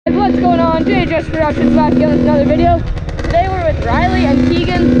What's going on? JHS Productions back again with another video. Today we're with Riley and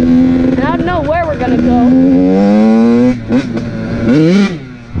Keegan, and I don't know where we're gonna go.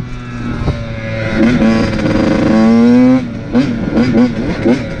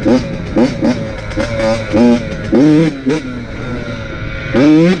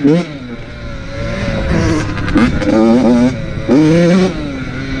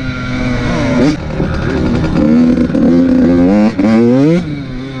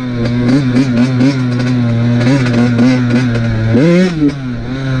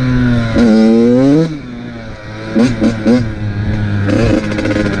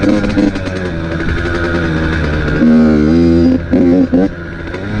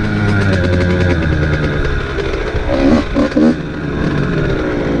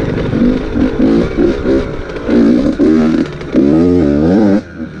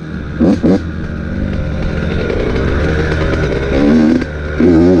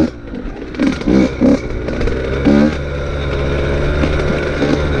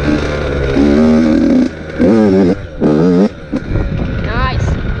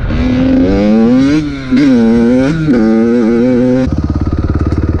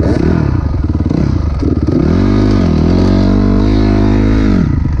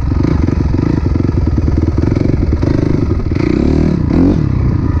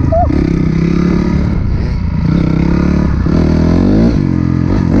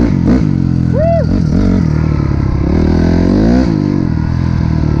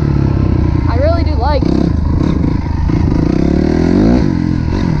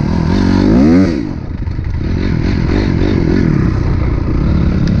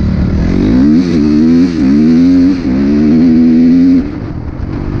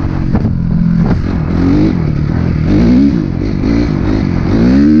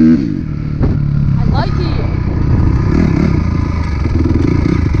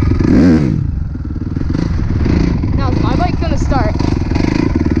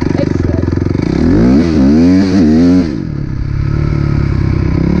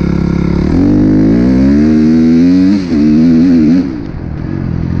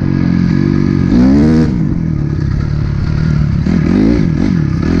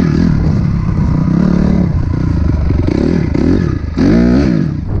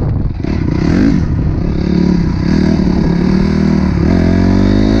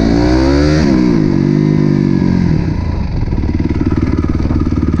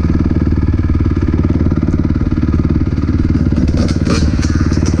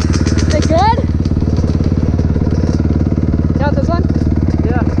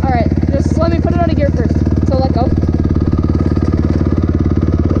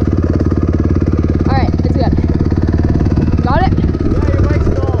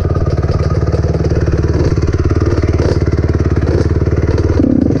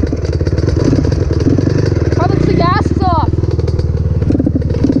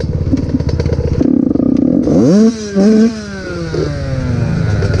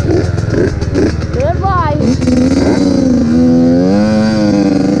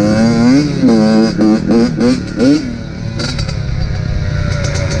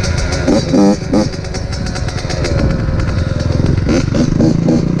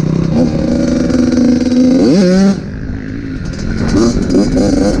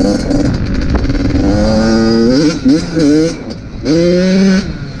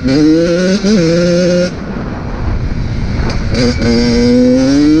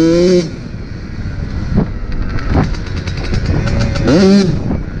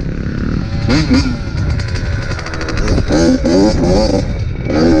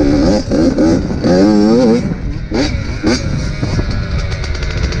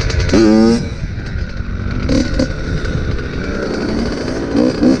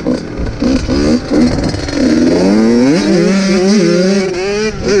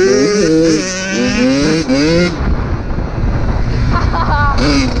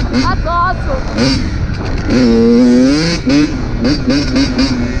 That's awesome.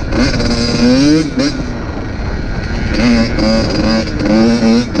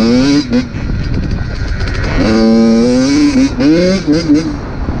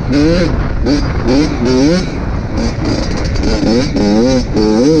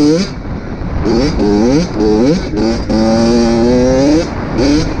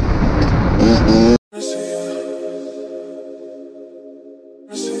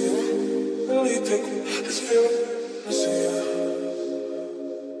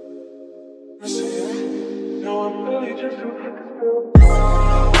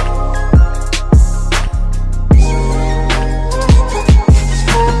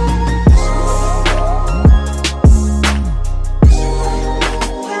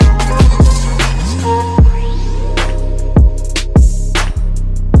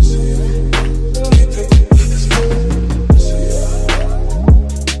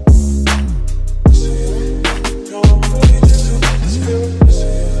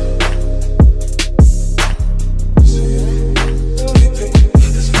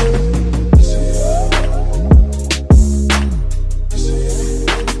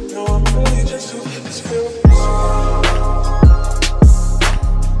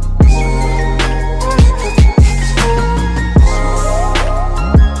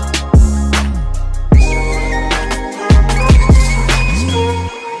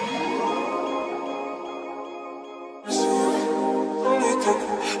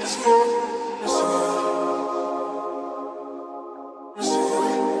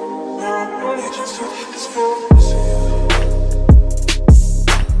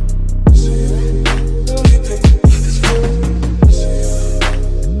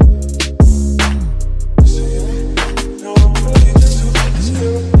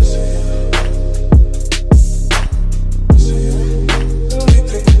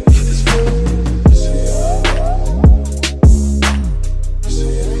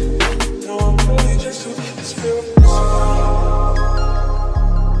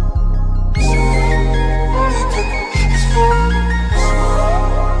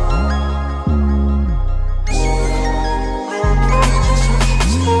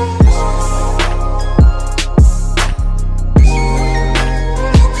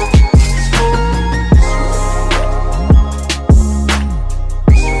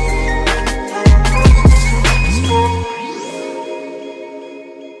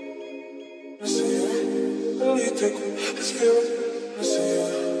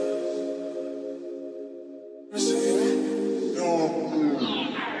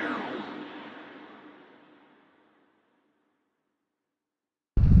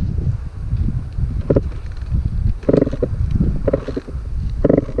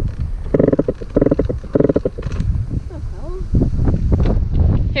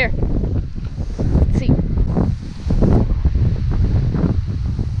 Here. Let's see.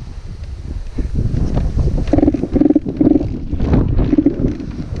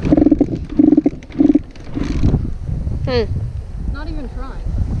 Not even trying.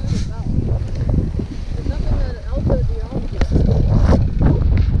 There's nothing that else that you're on here.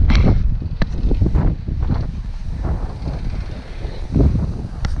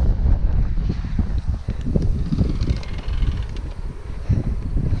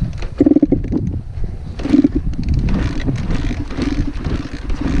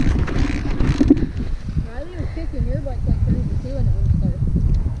 Riley was kicking your bike like crazy too, and it wouldn't start.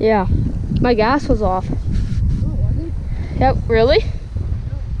 Yeah. My gas was off. Oh, it wasn't? Yep, really?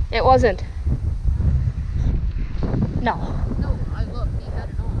 It wasn't. No. No, I looked. He had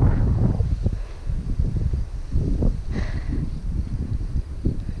it on.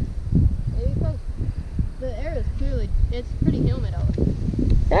 Maybe because the air is clearly, it's pretty humid out.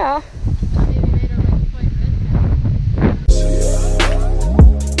 Yeah. Maybe made our bike quite good.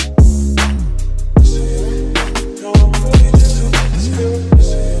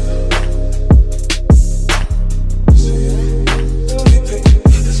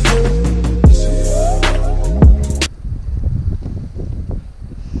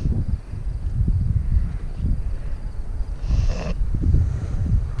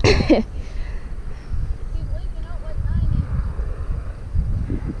 He's leaking out like 90.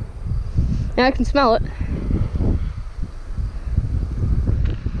 Yeah, I can smell it.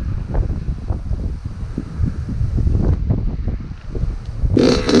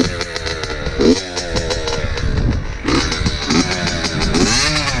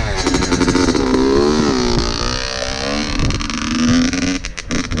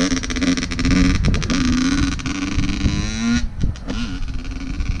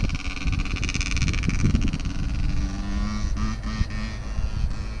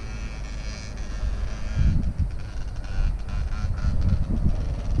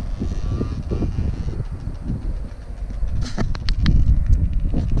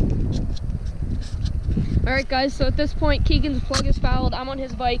 Alright guys, so at this point Keegan's plug is fouled. I'm on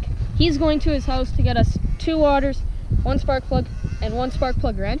his bike. He's going to his house to get us 2 waters, 1 spark plug, and 1 spark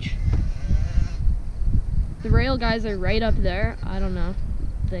plug wrench. The rail guys are right up there. I don't know.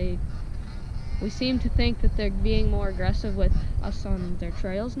 We seem to think that they're being more aggressive with us on their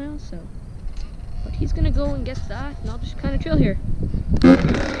trails now, so. But he's gonna go and get that, and I'll just kind of chill here.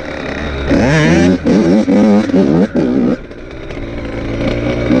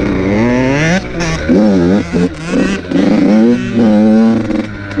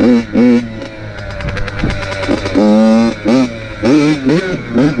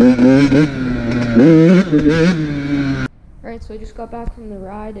 Alright, so I just got back from the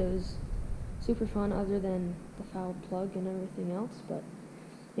ride. It was super fun other than the fouled plug and everything else, but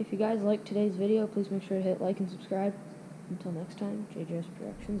if you guys liked today's video, please make sure to hit like and subscribe. Until next time, JJS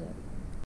Productions out.